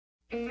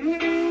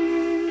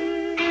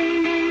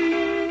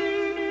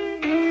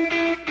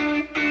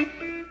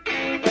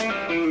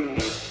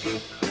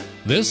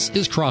This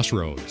is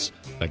Crossroads,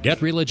 the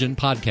Get Religion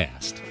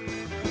podcast.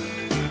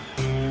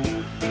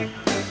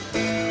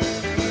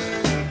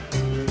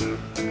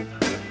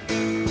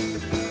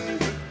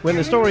 When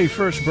the story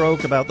first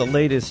broke about the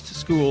latest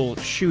school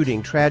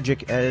shooting,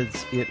 tragic as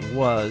it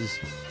was,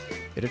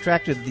 it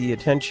attracted the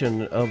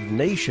attention of the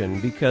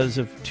nation because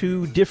of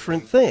two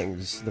different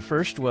things. The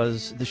first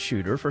was the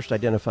shooter, first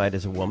identified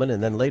as a woman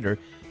and then later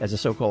as a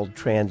so-called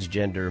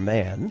transgender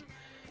man.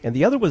 And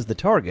the other was the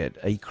target,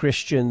 a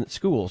Christian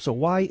school. So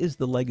why is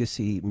the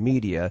legacy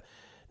media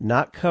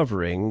not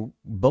covering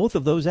both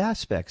of those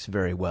aspects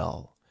very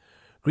well?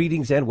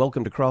 Greetings and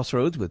welcome to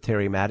Crossroads with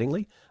Terry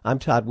Mattingly. I'm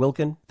Todd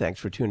Wilkin. Thanks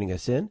for tuning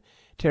us in.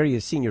 Terry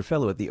is Senior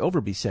Fellow at the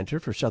Overby Center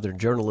for Southern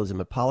Journalism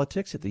and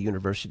Politics at the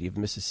University of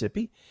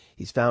Mississippi.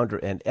 He's founder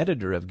and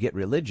editor of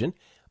GetReligion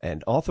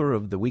and author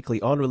of the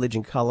weekly On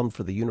Religion column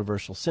for the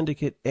Universal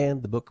Syndicate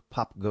and the book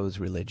Pop Goes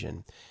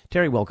Religion.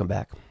 Terry, welcome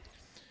back.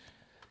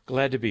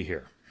 Glad to be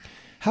here.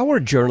 How are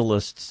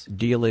journalists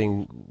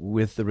dealing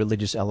with the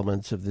religious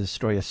elements of this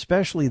story,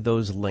 especially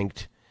those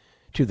linked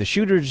to the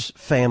shooter's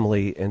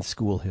family and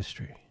school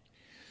history?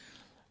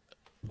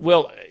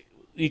 Well,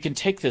 you can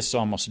take this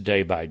almost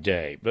day by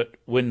day, but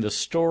when the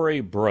story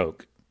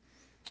broke,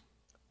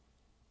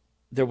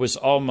 there was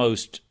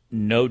almost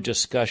no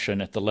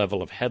discussion at the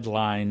level of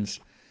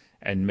headlines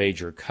and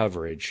major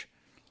coverage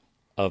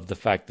of the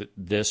fact that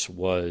this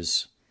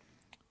was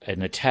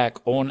an attack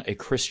on a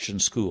Christian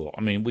school.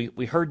 I mean,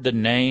 we heard the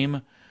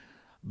name,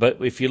 but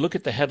if you look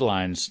at the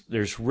headlines,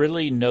 there's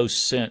really no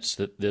sense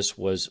that this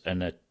was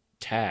an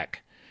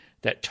attack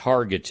that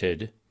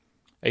targeted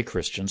a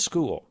Christian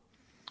school.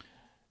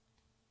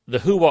 The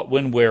who, what,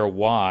 when, where,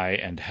 why,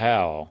 and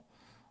how,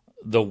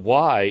 the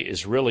why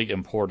is really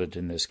important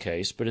in this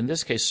case, but in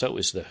this case so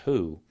is the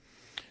who.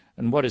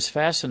 And what is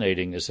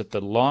fascinating is that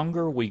the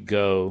longer we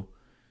go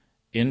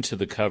into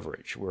the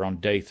coverage, we're on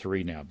day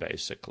 3 now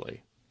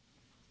basically,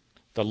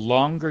 the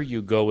longer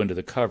you go into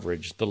the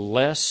coverage, the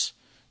less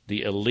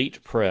the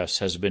elite press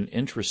has been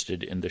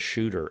interested in the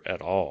shooter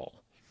at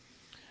all.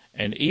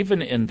 And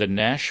even in the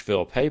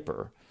Nashville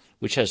paper,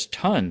 which has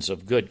tons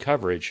of good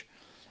coverage,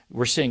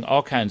 we're seeing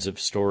all kinds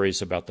of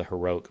stories about the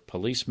heroic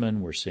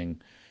policeman. We're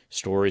seeing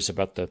stories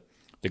about the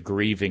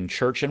grieving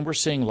church, and we're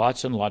seeing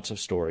lots and lots of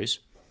stories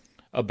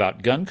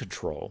about gun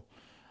control.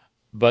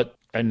 But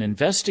an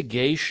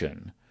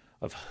investigation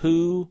of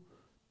who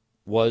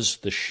was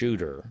the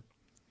shooter,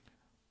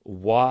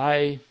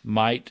 why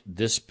might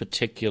this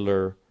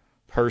particular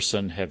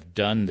person have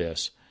done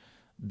this,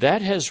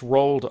 that has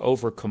rolled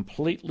over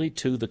completely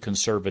to the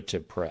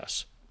conservative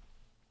press,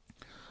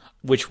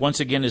 which once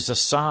again is a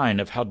sign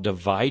of how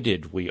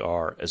divided we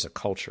are as a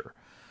culture.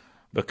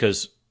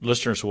 Because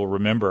listeners will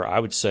remember, I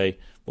would say,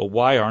 well,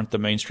 why aren't the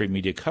mainstream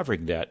media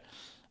covering that?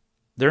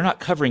 They're not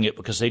covering it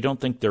because they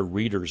don't think their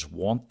readers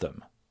want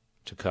them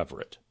to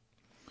cover it.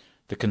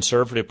 The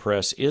conservative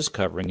press is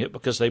covering it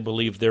because they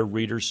believe their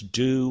readers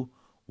do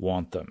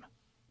want them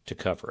to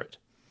cover it.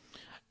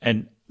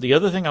 And the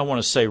other thing I want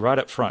to say right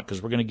up front,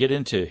 because we're going to get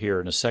into here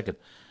in a second,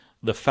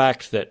 the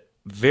fact that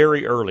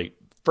very early,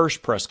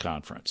 first press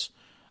conference,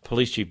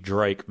 Police Chief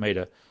Drake made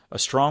a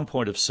strong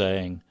point of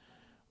saying,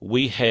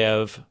 we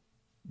have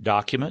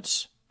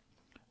documents,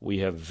 we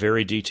have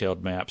very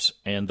detailed maps,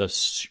 and the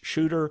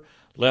shooter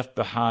left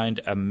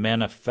behind a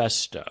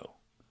manifesto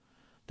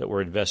that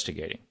we're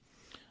investigating.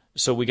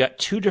 So we got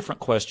two different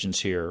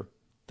questions here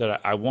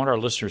that I want our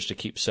listeners to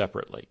keep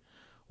separately.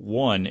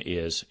 One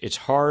is, it's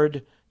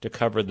hard to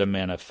cover the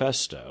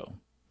manifesto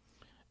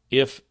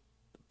if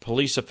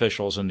police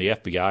officials and the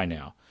FBI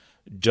now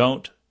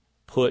don't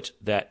put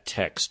that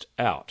text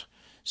out.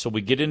 So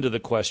we get into the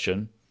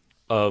question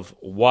of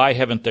why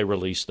haven't they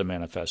released the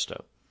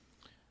manifesto?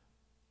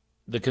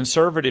 The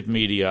conservative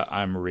media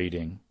I'm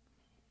reading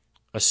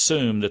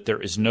assume that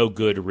there is no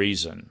good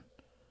reason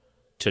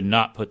to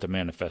not put the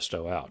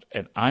manifesto out.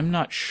 And I'm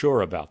not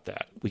sure about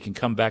that. We can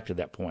come back to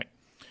that point.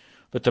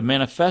 But the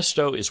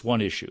manifesto is one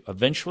issue.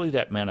 Eventually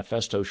that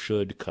manifesto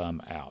should come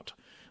out.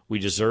 We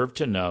deserve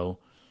to know.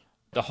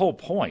 The whole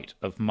point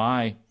of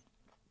my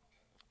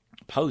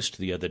post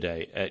the other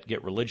day at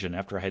Get Religion,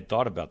 after I had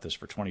thought about this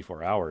for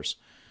 24 hours,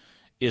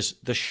 is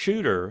the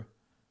shooter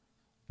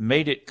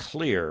made it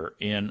clear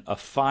in a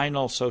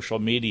final social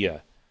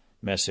media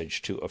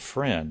message to a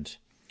friend,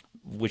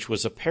 which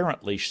was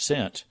apparently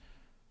sent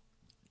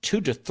 2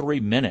 to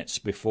 3 minutes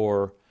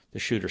before the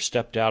shooter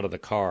stepped out of the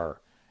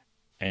car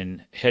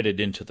and headed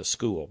into the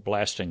school,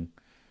 blasting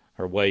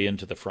her way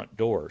into the front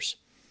doors.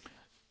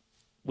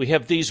 We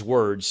have these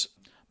words,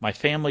 "My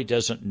family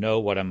doesn't know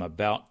what I'm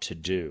about to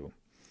do.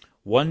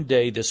 One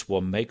day this will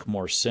make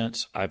more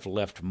sense. I've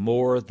left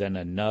more than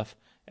enough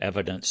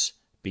evidence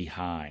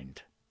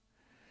behind."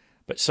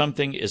 But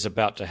something is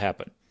about to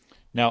happen.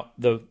 Now,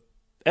 the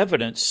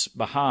evidence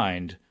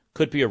behind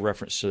could be a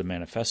reference to the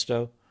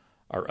manifesto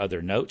or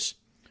other notes.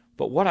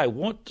 But what I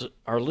want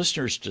our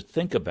listeners to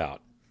think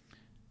about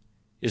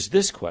is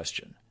this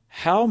question: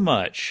 how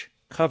much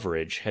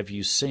coverage have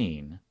you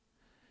seen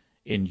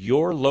in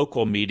your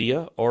local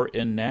media or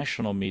in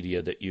national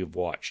media that you've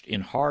watched,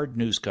 in hard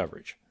news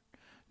coverage,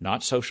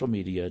 not social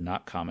media,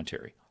 not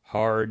commentary,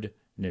 hard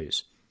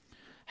news?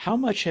 How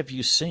much have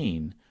you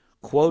seen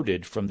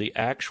quoted from the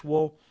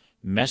actual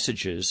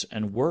messages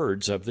and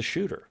words of the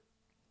shooter?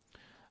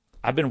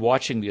 I've been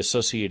watching the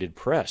Associated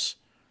Press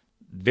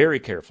very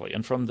carefully,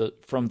 and from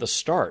the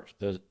start,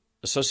 the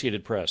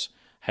Associated Press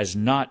has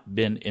not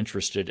been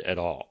interested at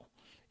all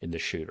in the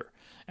shooter.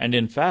 And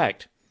in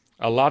fact,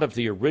 a lot of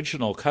the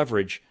original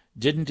coverage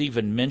didn't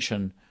even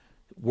mention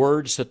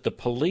words that the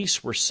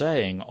police were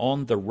saying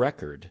on the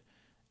record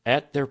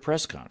at their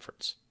press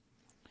conference.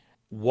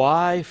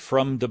 Why,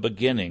 from the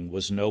beginning,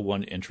 was no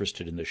one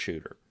interested in the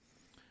shooter?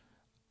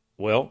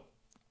 Well,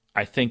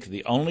 I think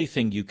the only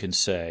thing you can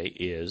say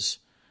is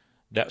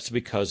that's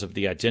because of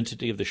the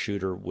identity of the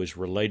shooter was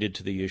related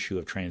to the issue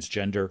of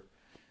transgender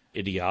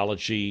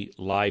ideology,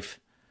 life,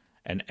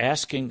 and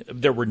asking.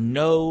 There were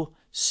no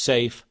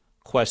safe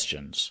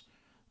questions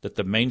that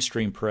the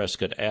mainstream press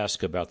could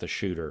ask about the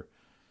shooter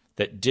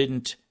that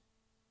didn't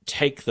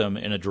take them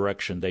in a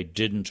direction they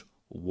didn't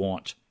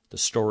want the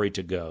story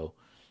to go.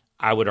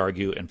 I would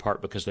argue in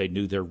part because they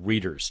knew their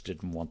readers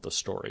didn't want the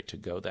story to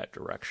go that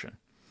direction.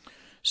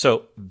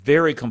 So,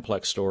 very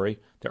complex story.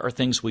 There are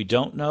things we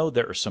don't know.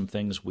 There are some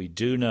things we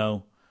do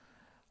know.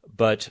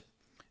 But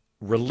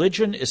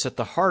religion is at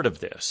the heart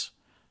of this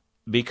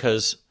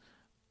because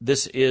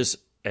this is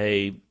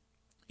a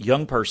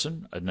young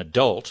person, an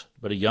adult,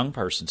 but a young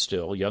person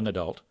still, young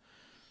adult,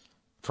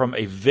 from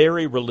a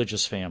very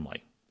religious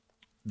family.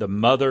 The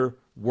mother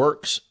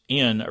works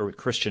in a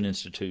Christian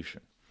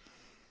institution.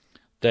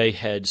 They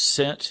had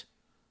sent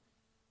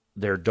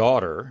their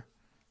daughter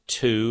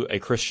to a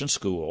Christian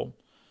school.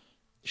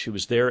 She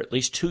was there at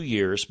least 2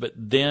 years, but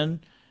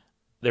then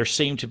there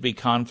seemed to be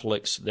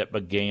conflicts that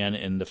began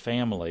in the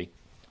family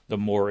the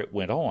more it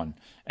went on.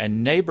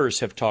 And neighbors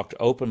have talked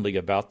openly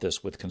about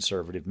this with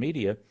conservative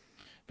media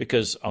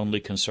because only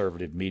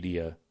conservative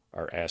media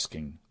are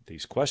asking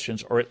these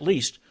questions, or at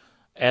least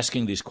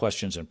asking these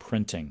questions and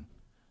printing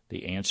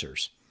the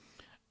answers.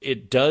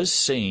 It does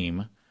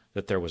seem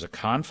that there was a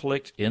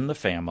conflict in the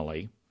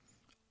family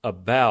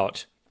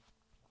about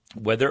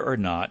whether or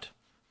not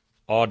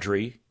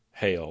Audrey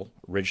Hale,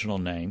 original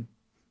name,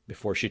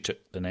 before she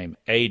took the name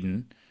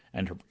Aiden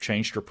and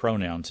changed her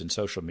pronouns in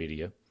social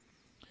media,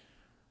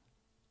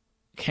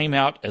 came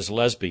out as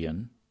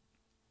lesbian,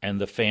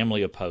 and the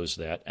family opposed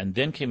that, and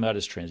then came out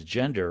as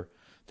transgender,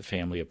 the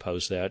family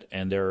opposed that,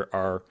 and there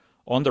are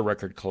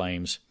on-the-record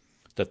claims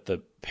that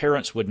the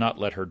parents would not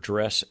let her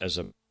dress as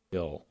a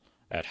male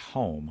at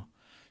home,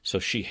 so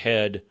she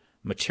had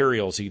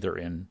materials either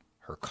in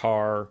her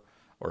car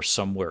or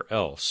somewhere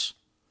else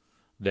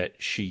that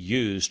she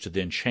used to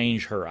then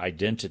change her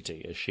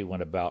identity as she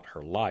went about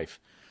her life.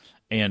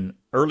 And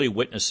early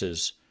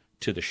witnesses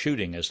to the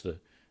shooting, as the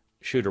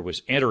shooter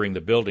was entering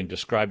the building,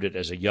 described it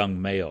as a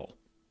young male.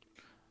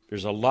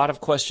 There's a lot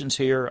of questions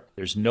here.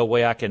 There's no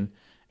way I can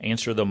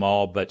answer them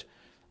all, but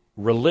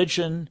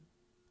religion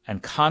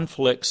and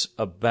conflicts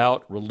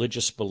about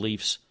religious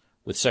beliefs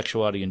with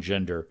sexuality and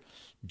gender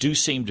do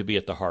seem to be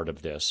at the heart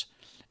of this.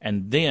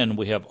 And then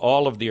we have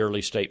all of the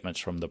early statements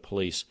from the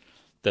police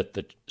that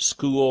the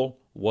school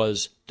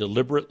was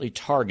deliberately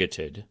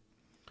targeted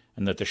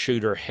and that the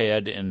shooter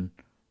had in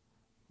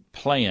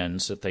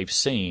plans that they've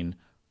seen,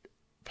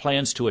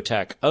 plans to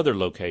attack other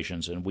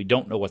locations, and we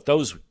don't know what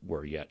those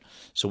were yet.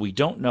 So we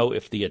don't know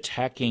if the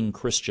attacking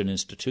Christian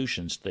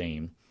institutions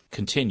theme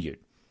continued.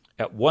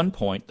 At one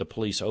point, the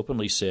police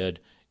openly said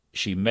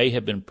she may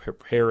have been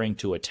preparing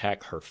to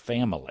attack her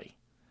family,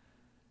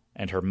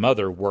 and her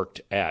mother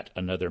worked at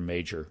another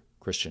major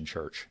Christian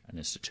church and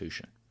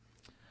institution.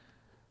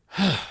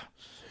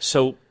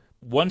 So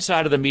one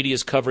side of the media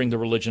is covering the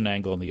religion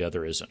angle and the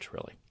other isn't,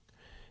 really.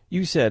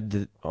 You said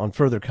that on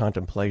further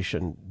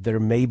contemplation, there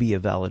may be a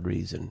valid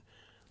reason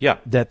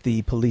that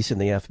the police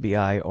and the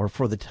FBI, or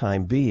for the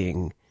time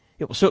being,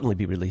 it will certainly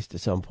be released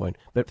at some point,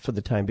 but for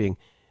the time being,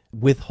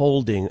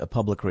 withholding a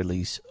public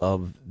release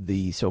of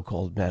the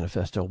so-called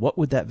manifesto. What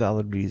would that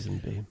valid reason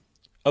be?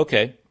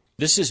 Okay,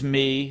 this is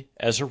me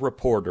as a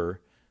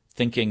reporter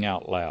thinking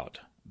out loud.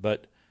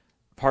 But,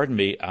 pardon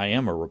me, I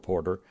am a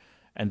reporter,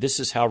 and this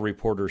is how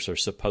reporters are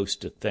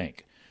supposed to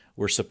think.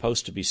 We're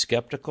supposed to be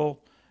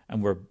skeptical,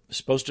 and we're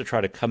supposed to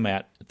try to come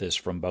at this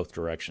from both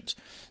directions.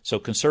 So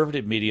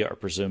conservative media are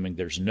presuming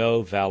there's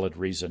no valid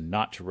reason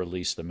not to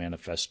release the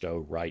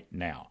manifesto right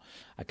now.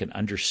 I can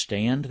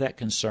understand that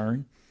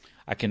concern.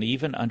 I can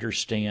even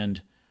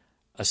understand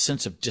a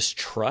sense of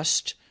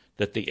distrust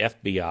that the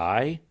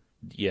FBI,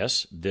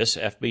 yes, this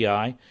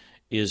FBI,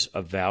 is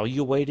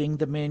evaluating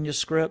the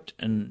manuscript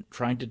and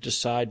trying to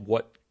decide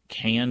what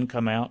can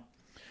come out.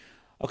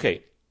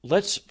 Okay,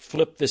 let's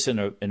flip this in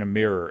a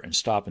mirror and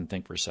stop and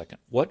think for a second.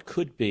 What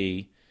could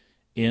be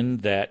in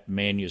that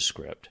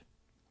manuscript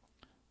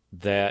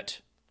that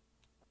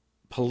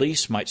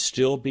police might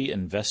still be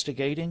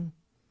investigating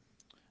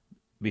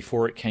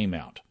before it came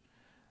out?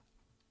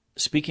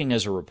 Speaking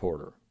as a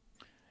reporter,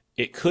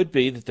 It could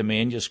be that the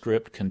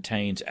manuscript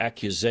contains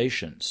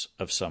accusations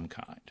of some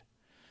kind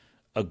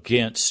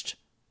against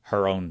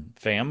her own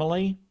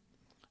family,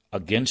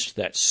 against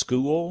that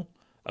school,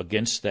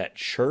 against that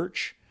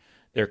church.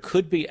 There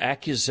could be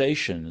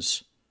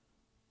accusations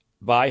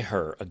by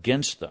her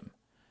against them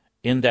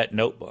in that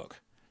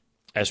notebook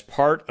as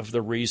part of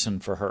the reason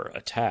for her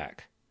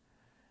attack.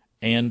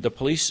 And the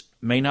police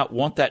may not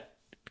want that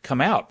to come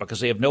out because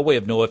they have no way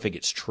of knowing if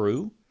it's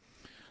true.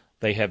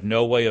 They have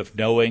no way of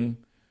knowing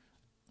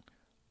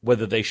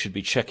whether they should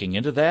be checking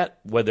into that,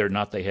 whether or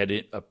not they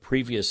had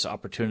previous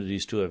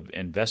opportunities to have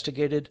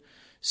investigated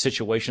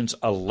situations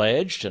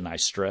alleged, and I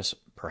stress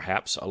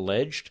perhaps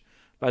alleged,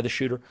 by the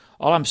shooter.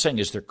 All I'm saying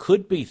is there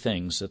could be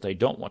things that they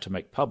don't want to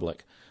make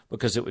public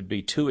because it would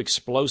be too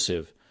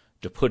explosive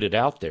to put it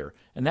out there.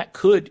 And that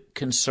could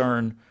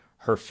concern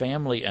her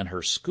family and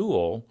her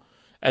school,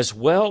 as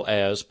well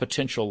as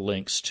potential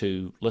links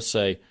to, let's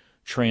say,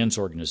 trans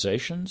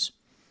organizations.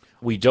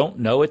 We don't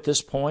know at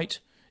this point.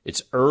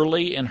 It's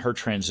early in her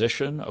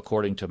transition,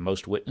 according to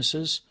most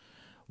witnesses.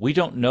 We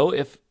don't know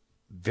if,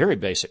 very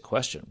basic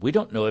question, we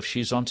don't know if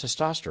she's on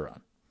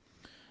testosterone.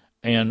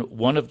 And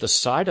one of the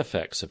side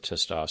effects of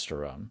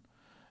testosterone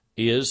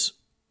is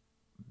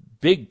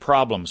big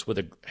problems with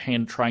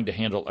trying to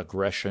handle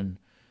aggression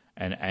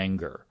and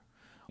anger.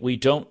 We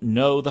don't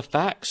know the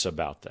facts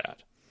about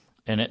that.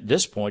 And at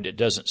this point, it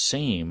doesn't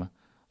seem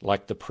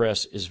like the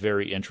press is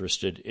very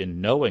interested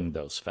in knowing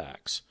those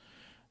facts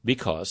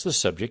because the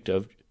subject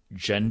of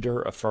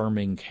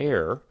gender-affirming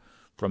care,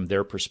 from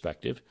their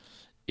perspective,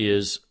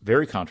 is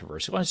very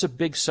controversial. And it's a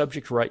big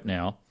subject right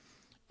now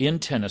in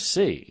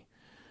Tennessee,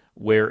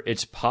 where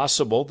it's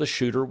possible the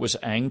shooter was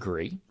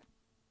angry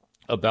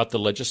about the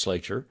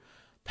legislature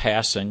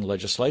passing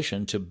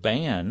legislation to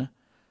ban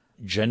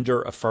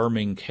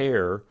gender-affirming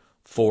care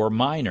for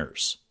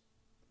minors.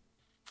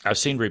 I've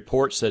seen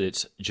reports that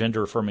it's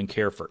gender-affirming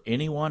care for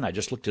anyone. I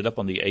just looked it up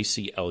on the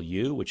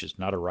ACLU, which is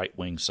not a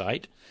right-wing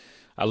site.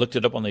 I looked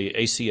it up on the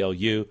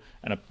ACLU,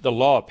 and the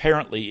law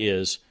apparently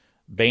is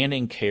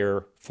banning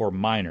care for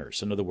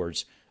minors. In other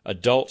words,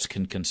 adults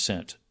can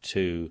consent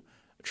to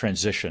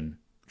transition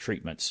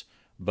treatments,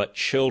 but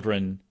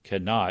children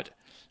cannot.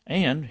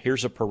 And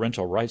here's a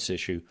parental rights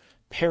issue.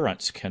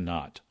 Parents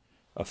cannot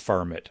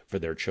affirm it for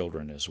their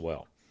children as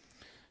well.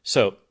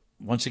 So,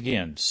 once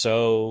again,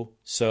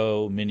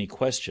 so many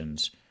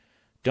questions.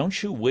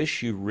 Don't you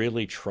wish you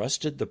really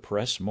trusted the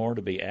press more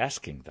to be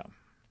asking them?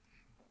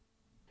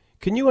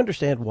 Can you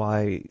understand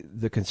why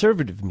the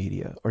conservative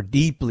media are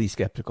deeply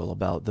skeptical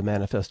about the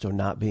manifesto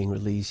not being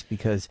released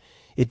because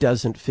it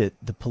doesn't fit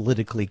the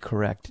politically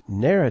correct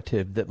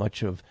narrative that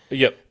much of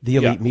the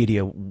elite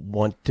media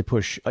want to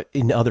push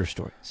in other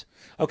stories?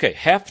 Okay,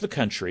 half the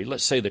country,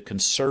 let's say the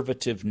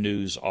conservative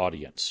news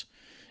audience,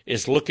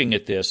 is looking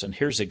at this, and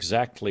here's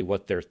exactly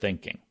what they're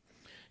thinking.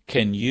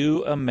 Can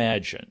you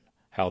imagine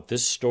how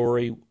this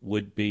story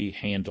would be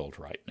handled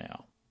right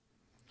now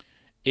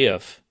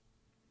if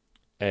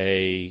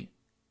a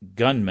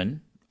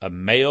gunman, a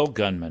male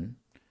gunman,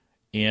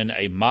 in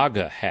a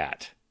MAGA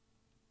hat,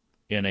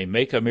 in a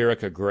Make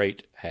America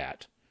Great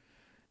hat,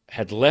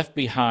 had left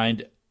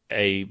behind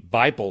a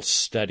Bible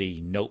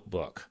study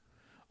notebook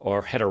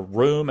or had a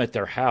room at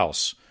their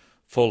house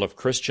full of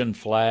Christian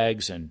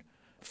flags and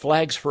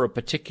flags for a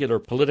particular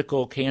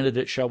political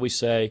candidate, shall we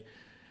say,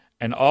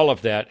 and all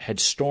of that, had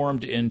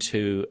stormed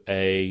into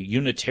a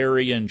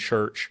Unitarian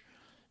church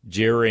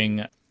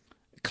during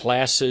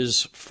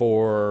classes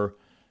for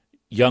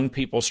young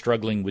people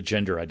struggling with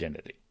gender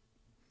identity.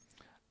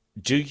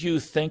 Do you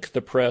think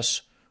the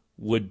press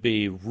would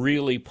be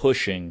really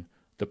pushing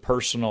the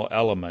personal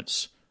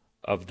elements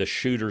of the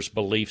shooter's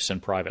beliefs in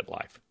private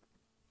life?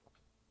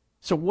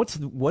 So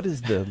what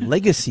is the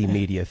legacy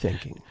media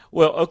thinking?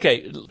 Well,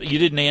 okay, you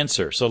didn't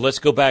answer, so let's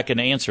go back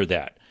and answer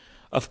that.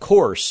 Of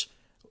course,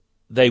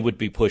 they would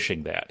be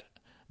pushing that.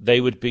 They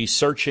would be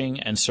searching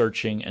and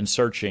searching and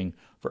searching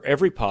for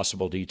every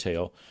possible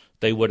detail.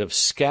 They would have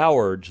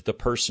scoured the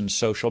person's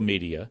social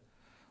media,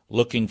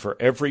 looking for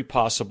every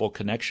possible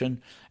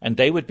connection, and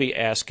they would be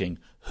asking,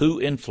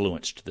 who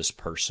influenced this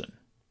person?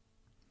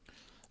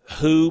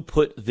 Who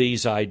put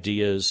these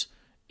ideas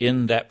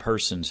in that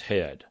person's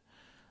head?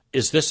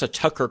 Is this a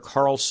Tucker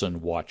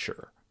Carlson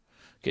watcher?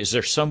 Is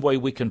there some way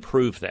we can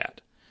prove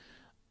that?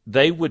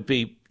 They would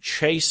be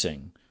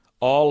chasing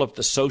all of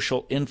the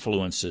social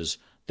influences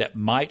that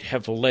might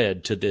have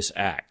led to this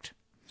act.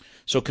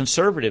 So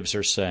conservatives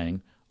are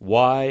saying,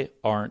 why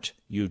aren't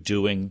you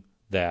doing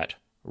that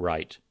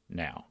right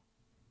now?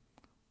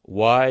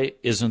 Why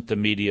isn't the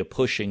media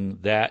pushing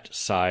that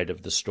side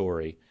of the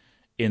story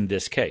in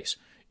this case?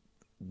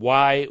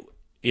 Why,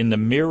 in the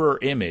mirror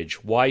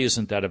image, why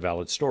isn't that a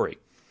valid story?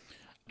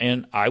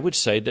 And I would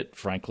say that,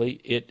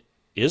 frankly, it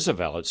is a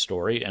valid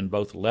story, and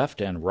both left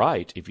and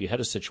right, if you had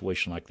a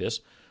situation like this,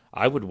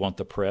 I would want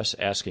the press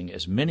asking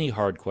as many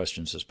hard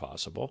questions as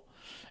possible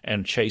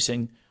and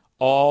chasing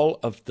all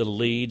of the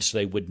leads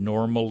they would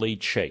normally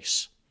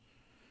chase.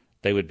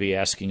 They would be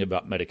asking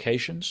about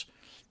medications.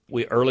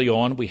 Early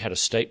on, we had a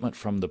statement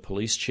from the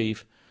police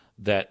chief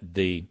that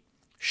the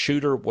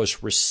shooter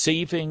was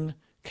receiving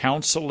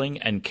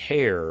counseling and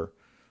care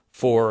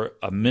for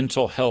a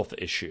mental health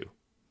issue,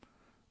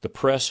 the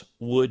press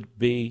would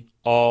be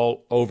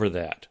all over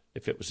that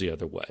if it was the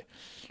other way.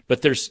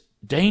 But there's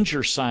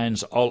danger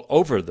signs all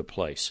over the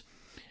place.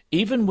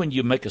 Even when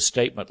you make a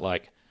statement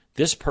like,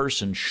 this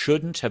person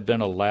shouldn't have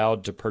been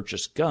allowed to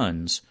purchase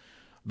guns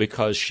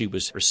because she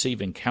was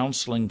receiving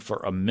counseling for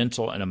a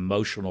mental and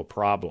emotional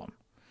problem.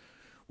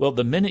 Well,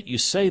 the minute you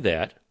say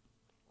that,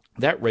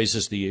 that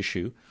raises the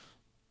issue.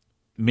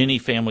 Many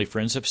family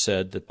friends have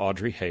said that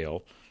Audrey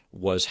Hale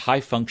was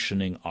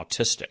high-functioning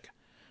autistic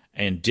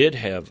and did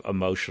have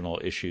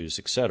emotional issues,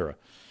 etc.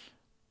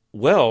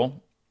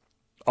 Well,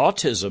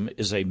 autism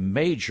is a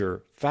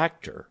major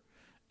factor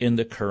in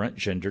the current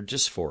gender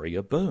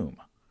dysphoria boom.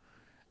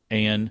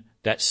 And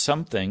that's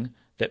something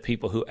that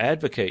people who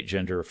advocate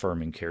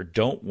gender-affirming care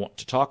don't want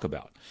to talk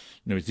about.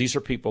 In other words, these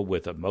are people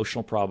with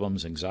emotional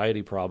problems,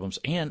 anxiety problems,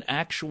 and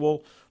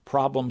actual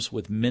problems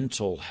with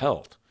mental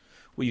health.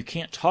 Well, you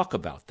can't talk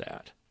about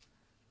that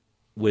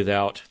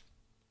without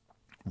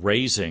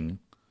raising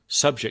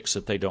subjects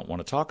that they don't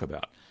want to talk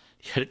about.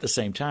 Yet at the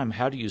same time,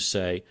 how do you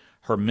say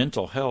her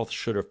mental health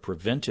should have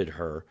prevented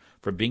her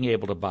from being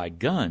able to buy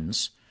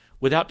guns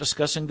without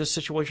discussing the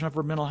situation of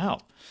her mental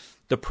health?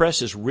 The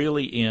press is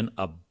really in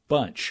a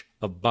bunch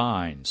of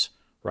binds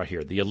right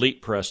here. The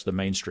elite press, the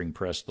mainstream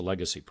press, the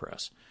legacy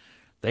press.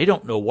 They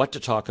don't know what to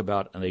talk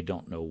about, and they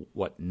don't know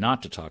what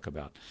not to talk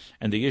about.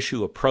 And the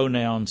issue of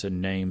pronouns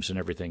and names and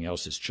everything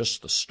else is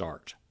just the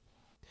start.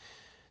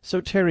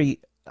 So, Terry,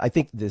 I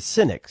think the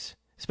cynics,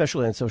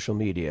 especially on social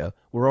media,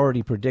 were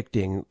already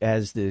predicting,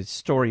 as the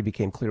story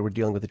became clear, we're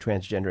dealing with a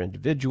transgender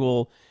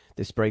individual.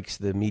 This breaks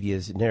the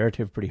media's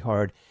narrative pretty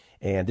hard.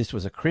 And this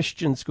was a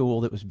Christian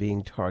school that was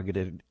being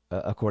targeted,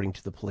 according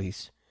to the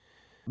police.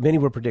 Many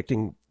were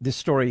predicting this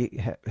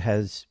story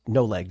has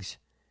no legs.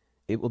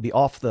 It will be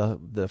off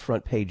the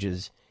front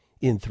pages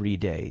in 3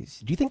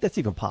 days. Do you think that's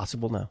even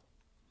possible now?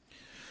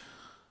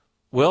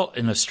 Well,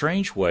 in a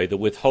strange way, the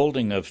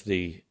withholding of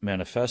the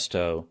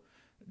manifesto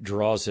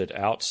draws it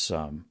out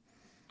some.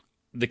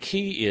 The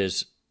key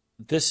is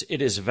this: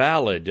 it is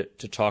valid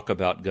to talk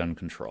about gun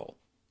control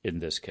in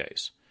this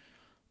case.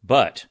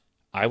 But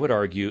I would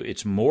argue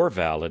it's more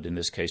valid in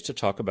this case to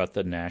talk about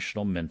the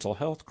national mental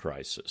health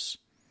crisis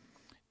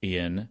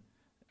in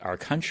our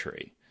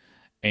country,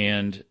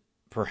 and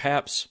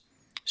perhaps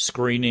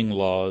screening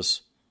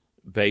laws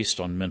based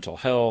on mental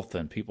health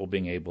and people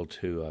being able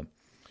to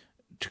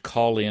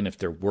call in if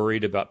they're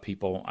worried about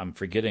people. I'm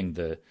forgetting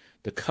the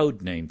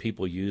code name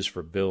people use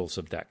for bills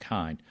of that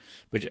kind,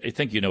 but I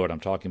think you know what I'm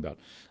talking about.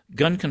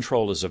 Gun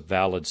control is a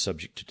valid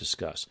subject to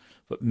discuss,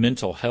 but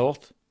mental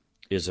health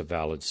is a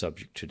valid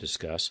subject to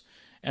discuss.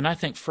 And I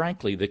think,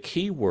 frankly, the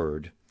key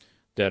word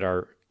that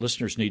our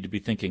listeners need to be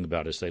thinking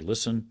about as they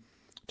listen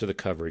to the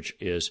coverage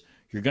is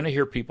you're going to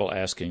hear people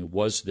asking,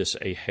 was this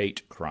a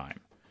hate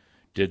crime?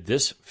 Did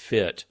this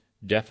fit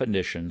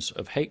definitions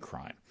of hate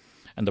crime?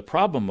 And the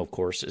problem, of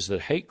course, is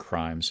that hate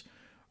crimes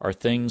are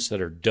things that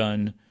are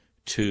done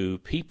to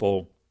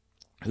people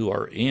who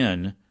are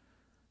in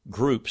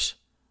groups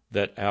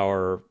that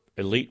our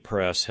elite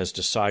press has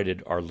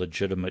decided are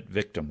legitimate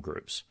victim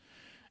groups.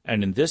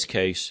 And in this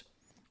case,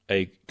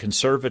 a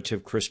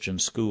conservative Christian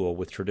school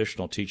with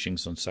traditional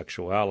teachings on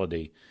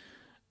sexuality,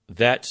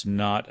 that's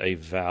not a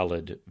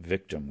valid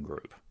victim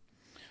group.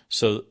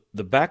 So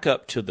the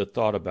backup to the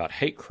thought about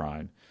hate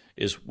crime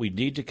is we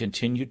need to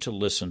continue to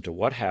listen to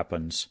what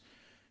happens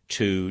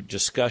to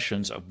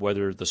discussions of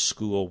whether the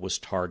school was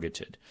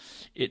targeted.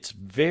 It's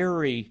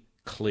very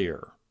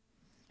clear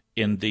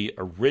in the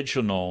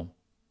original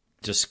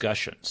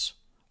discussions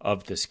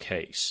of this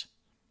case.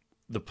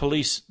 The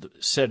police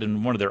said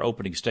in one of their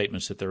opening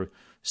statements that there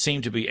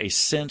seemed to be a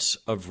sense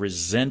of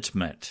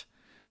resentment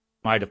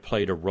might have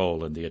played a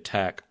role in the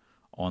attack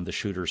on the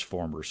shooter's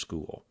former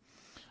school.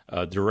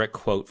 A direct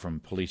quote from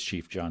Police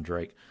Chief John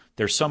Drake,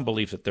 there's some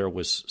belief that there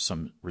was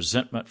some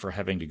resentment for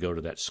having to go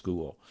to that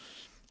school.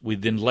 We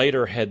then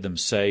later had them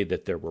say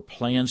that there were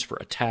plans for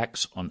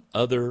attacks on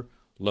other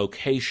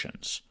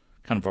locations,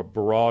 kind of a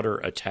broader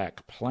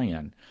attack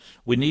plan.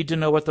 We need to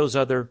know what those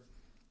other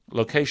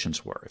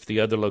locations were. If the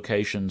other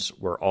locations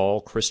were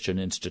all Christian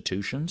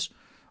institutions,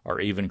 or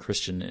even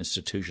Christian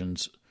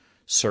institutions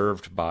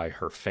served by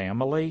her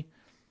family,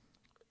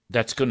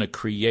 that's going to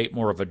create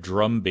more of a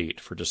drumbeat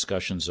for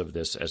discussions of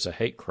this as a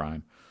hate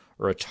crime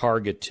or a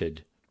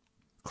targeted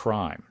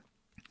crime.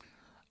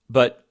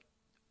 But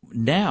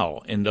now,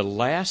 in the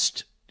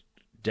last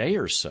day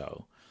or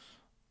so,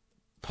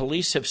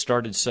 police have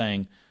started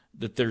saying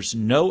that there's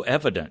no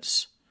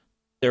evidence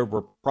there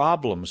were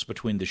problems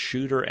between the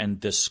shooter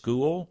and this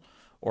school,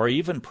 or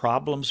even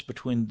problems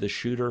between the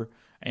shooter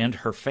and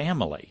her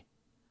family.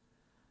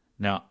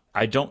 Now,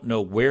 I don't know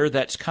where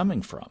that's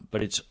coming from,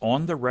 but it's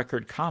on the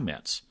record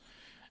comments.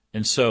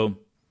 And so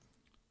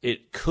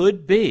it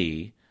could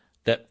be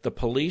that the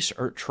police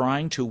are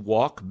trying to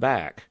walk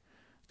back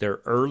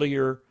their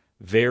earlier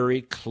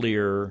very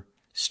clear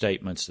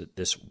statements that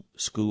this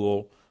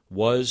school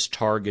was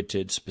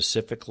targeted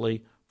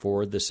specifically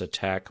for this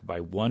attack by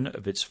one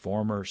of its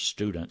former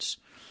students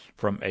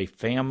from a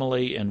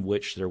family in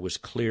which there was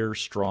clear,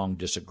 strong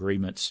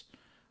disagreements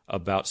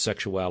about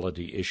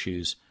sexuality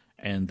issues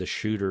and the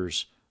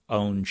shooter's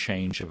own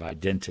change of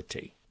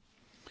identity.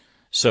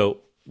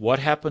 So what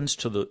happens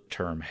to the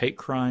term hate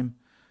crime,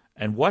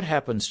 and what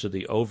happens to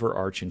the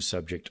overarching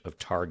subject of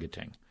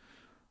targeting?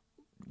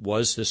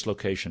 Was this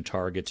location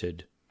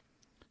targeted?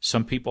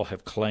 Some people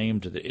have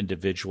claimed that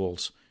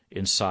individuals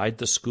inside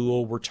the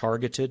school were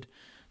targeted.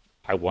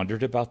 I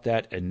wondered about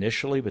that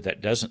initially, but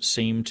that doesn't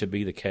seem to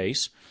be the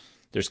case.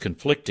 There's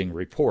conflicting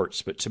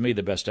reports, but to me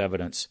the best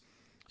evidence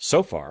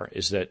so far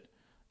is that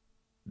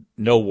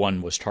no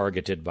one was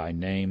targeted by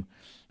name.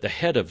 The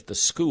head of the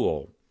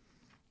school,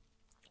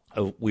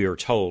 we are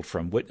told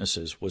from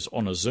witnesses, was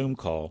on a Zoom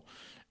call,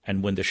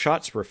 and when the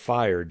shots were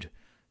fired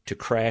to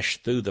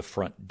crash through the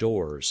front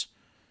doors,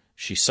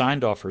 she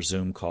signed off her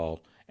Zoom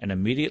call and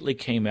immediately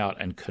came out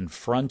and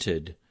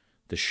confronted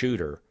the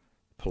shooter,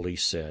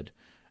 police said.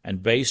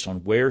 And based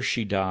on where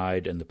she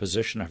died and the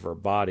position of her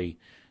body,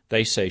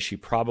 they say she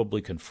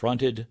probably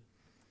confronted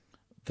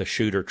the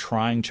shooter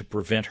trying to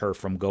prevent her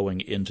from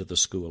going into the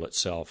school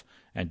itself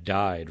and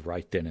died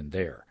right then and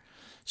there.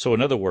 So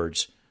in other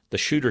words, the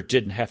shooter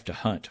didn't have to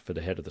hunt for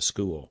the head of the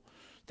school.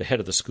 The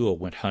head of the school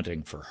went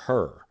hunting for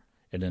her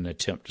in an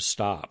attempt to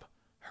stop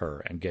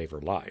her and gave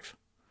her life.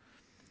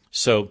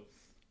 So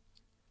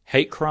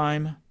hate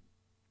crime,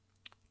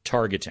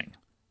 targeting,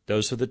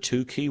 those are the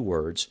two key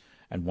words.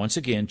 And once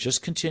again,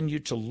 just continue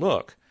to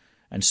look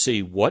and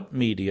see what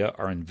media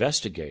are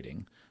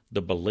investigating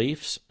the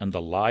beliefs and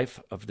the life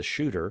of the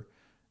shooter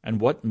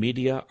and what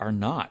media are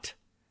not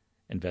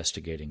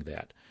investigating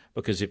that.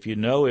 Because if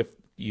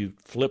you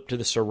flip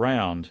this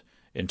around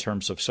in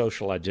terms of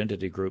social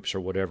identity groups or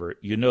whatever,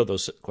 you know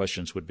those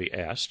questions would be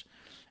asked.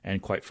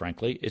 And quite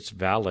frankly, it's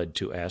valid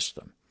to ask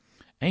them.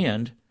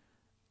 And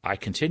I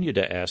continue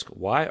to ask,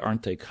 why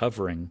aren't they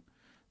covering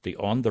the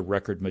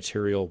on-the-record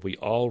material we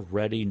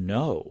already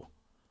know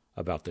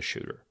about the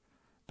shooter,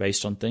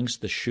 based on things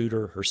the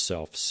shooter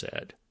herself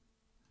said?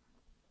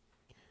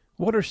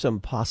 What are some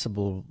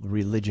possible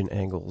religion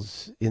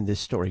angles in this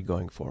story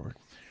going forward?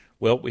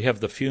 Well, we have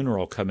the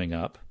funeral coming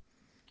up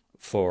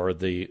for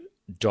the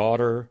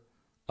daughter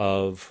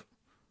of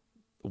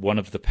one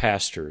of the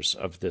pastors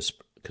of this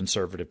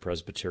conservative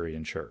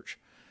Presbyterian church.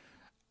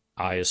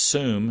 I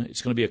assume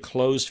it's going to be a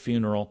closed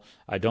funeral.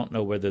 I don't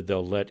know whether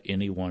they'll let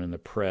anyone in the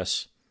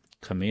press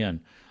come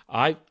in.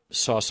 I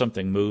saw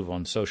something move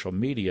on social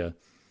media.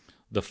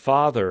 The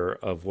father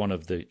of one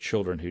of the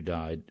children who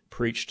died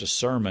preached a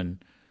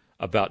sermon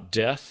about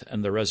death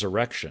and the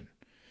resurrection,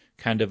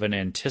 kind of an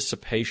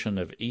anticipation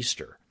of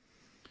Easter.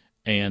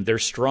 And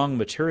there's strong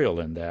material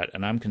in that,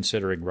 and I'm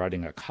considering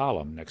writing a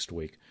column next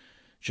week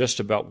just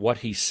about what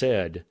he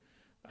said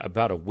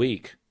about a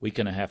week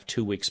and a half,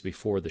 2 weeks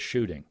before the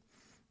shooting,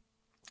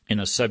 on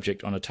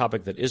a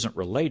topic that isn't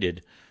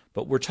related,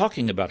 but we're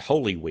talking about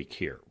Holy Week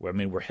here. I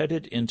mean, we're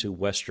headed into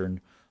Western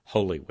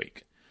Holy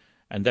Week,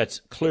 and that's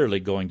clearly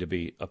going to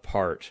be a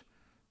part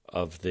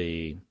of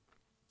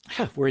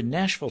we're in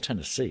Nashville,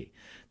 Tennessee.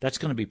 That's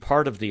going to be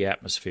part of the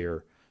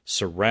atmosphere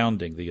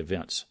surrounding the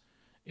events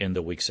in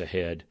the weeks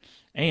ahead.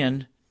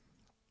 And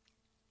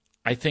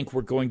I think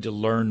we're going to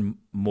learn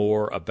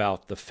more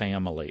about the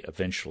family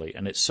eventually.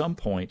 And at some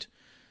point,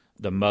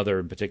 the mother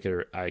in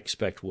particular, I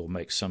expect, will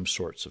make some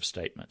sorts of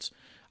statements.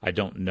 I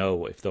don't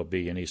know if there'll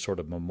be any sort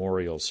of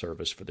memorial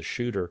service for the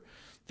shooter.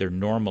 There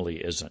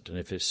normally isn't. And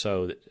if it's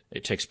so,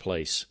 it takes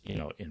place,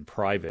 in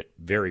private,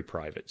 very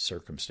private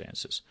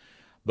circumstances.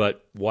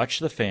 But watch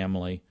the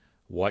family,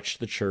 watch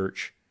the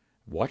church,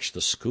 watch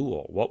the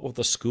school. What will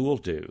the school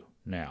do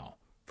now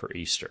for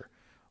Easter?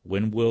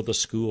 When will the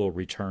school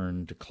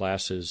return to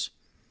classes?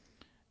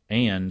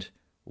 And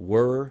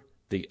were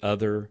the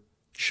other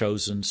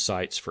chosen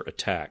sites for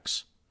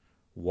attacks,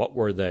 what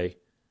were they?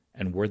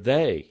 And were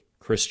they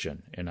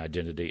Christian in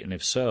identity? And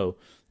if so,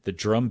 the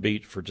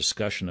drumbeat for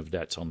discussion of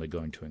that's only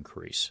going to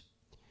increase.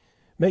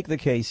 Make the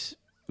case,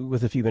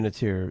 with a few minutes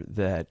here,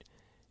 that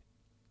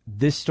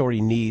this story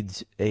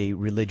needs a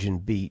religion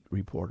beat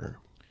reporter.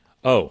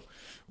 Oh,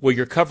 well,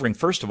 you're covering,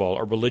 first of all,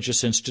 a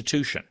religious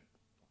institution.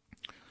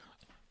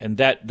 And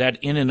that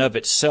in and of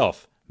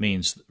itself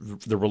means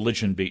the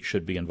religion beat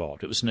should be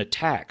involved. It was an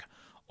attack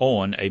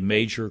on a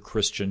major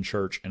Christian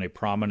church in a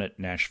prominent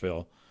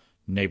Nashville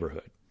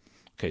neighborhood.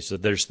 Okay, so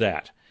there's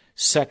that.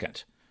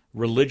 Second,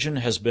 religion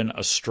has been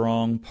a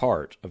strong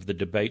part of the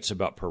debates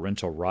about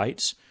parental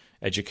rights,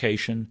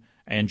 education,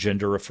 and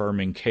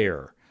gender-affirming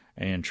care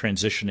and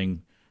transitioning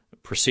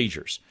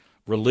procedures.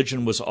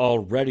 Religion was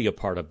already a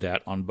part of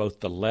that on both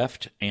the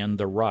left and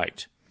the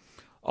right.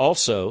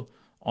 Also,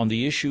 on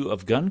the issue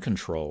of gun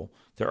control,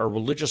 there are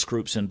religious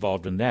groups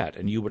involved in that,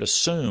 and you would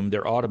assume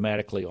they're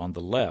automatically on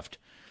the left.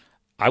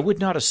 I would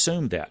not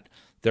assume that.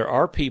 There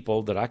are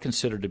people that I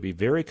consider to be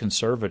very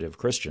conservative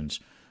Christians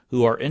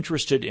who are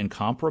interested in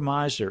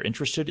compromise. They're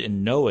interested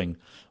in knowing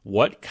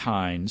what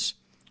kinds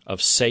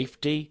of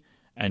safety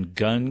and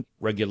gun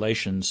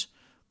regulations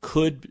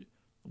could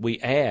we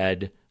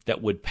add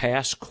that would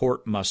pass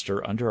court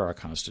muster under our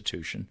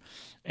Constitution.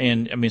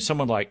 And, I mean,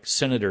 someone like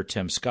Senator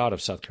Tim Scott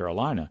of South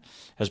Carolina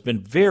has been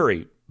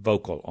very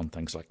vocal on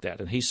things like that.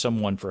 And he's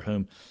someone for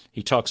whom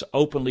he talks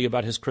openly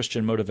about his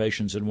Christian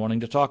motivations in wanting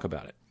to talk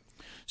about it.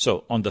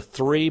 So on the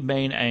three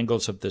main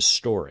angles of this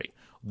story,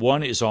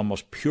 one is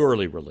almost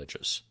purely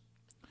religious.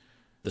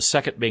 The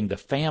second being the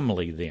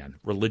family then.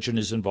 Religion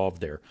is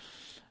involved there.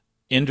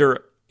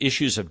 Under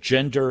issues of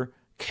gender,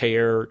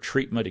 care,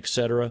 treatment,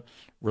 etc.,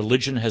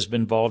 religion has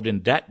been involved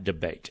in that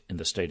debate in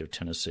the state of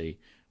Tennessee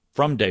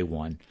from day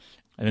one.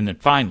 And then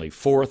finally,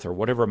 fourth, or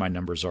whatever my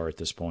numbers are at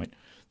this point,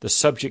 the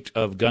subject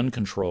of gun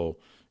control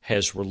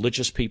has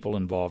religious people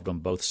involved on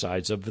both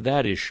sides of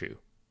that issue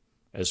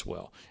as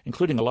well,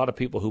 including a lot of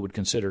people who would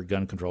consider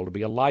gun control to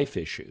be a life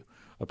issue,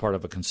 a part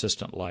of a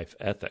consistent life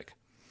ethic.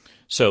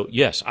 So,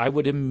 yes, I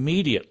would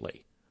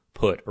immediately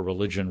put a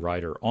religion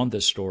writer on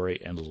this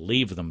story and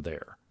leave them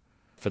there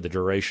for the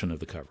duration of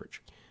the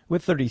coverage.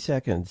 With 30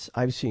 seconds,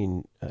 I've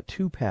seen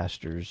two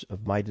pastors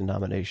of my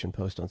denomination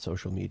post on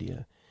social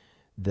media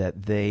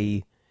that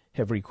they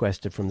have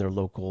requested from their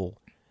local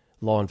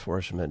law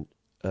enforcement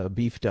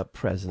beefed up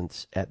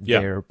presence at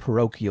their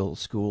parochial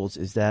schools.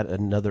 Is that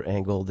another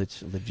angle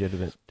that's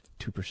legitimate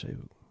to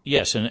pursue?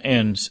 Yes,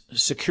 and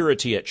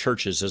security at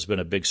churches has been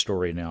a big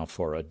story now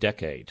for a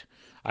decade.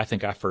 I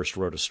think I first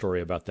wrote a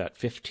story about that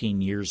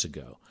 15 years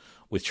ago,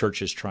 with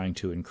churches trying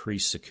to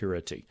increase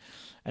security.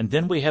 And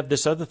then we have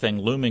this other thing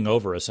looming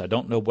over us. I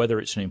don't know whether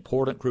it's an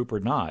important group or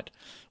not.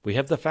 We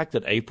have the fact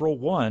that April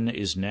 1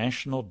 is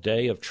National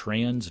Day of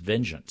Trans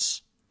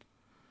Vengeance,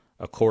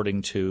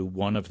 according to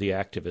one of the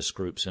activist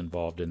groups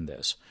involved in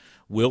this.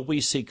 Will we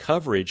see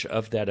coverage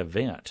of that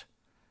event?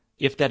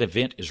 If that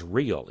event is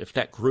real, if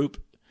that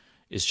group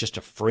is just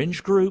a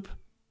fringe group,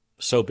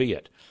 so be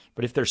it.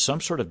 But if there's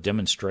some sort of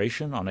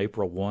demonstration on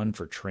April 1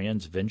 for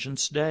Trans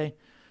Vengeance Day,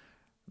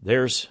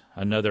 there's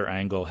another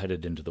angle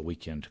headed into the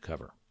weekend to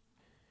cover.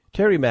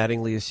 Terry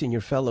Mattingly is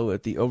Senior Fellow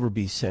at the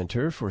Overby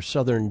Center for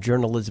Southern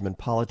Journalism and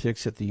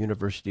Politics at the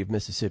University of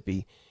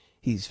Mississippi.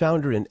 He's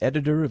founder and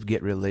editor of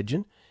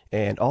GetReligion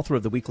and author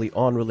of the weekly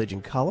On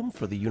Religion column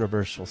for the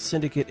Universal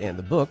Syndicate and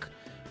the book,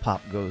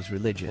 Pop Goes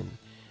Religion.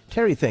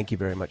 Terry, thank you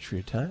very much for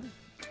your time.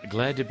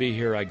 Glad to be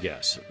here, I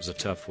guess. It was a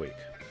tough week.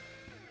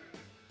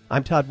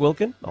 I'm Todd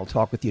Wilkin. I'll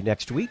talk with you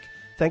next week.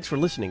 Thanks for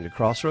listening to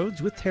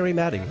Crossroads with Terry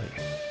Mattingly.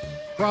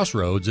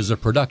 Crossroads is a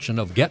production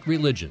of Get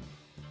Religion,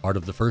 part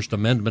of the First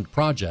Amendment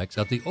projects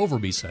at the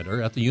Overby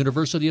Center at the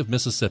University of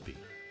Mississippi.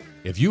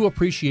 If you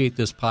appreciate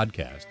this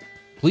podcast,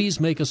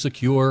 please make a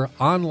secure,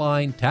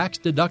 online,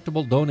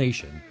 tax-deductible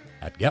donation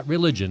at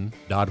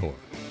GetReligion.org.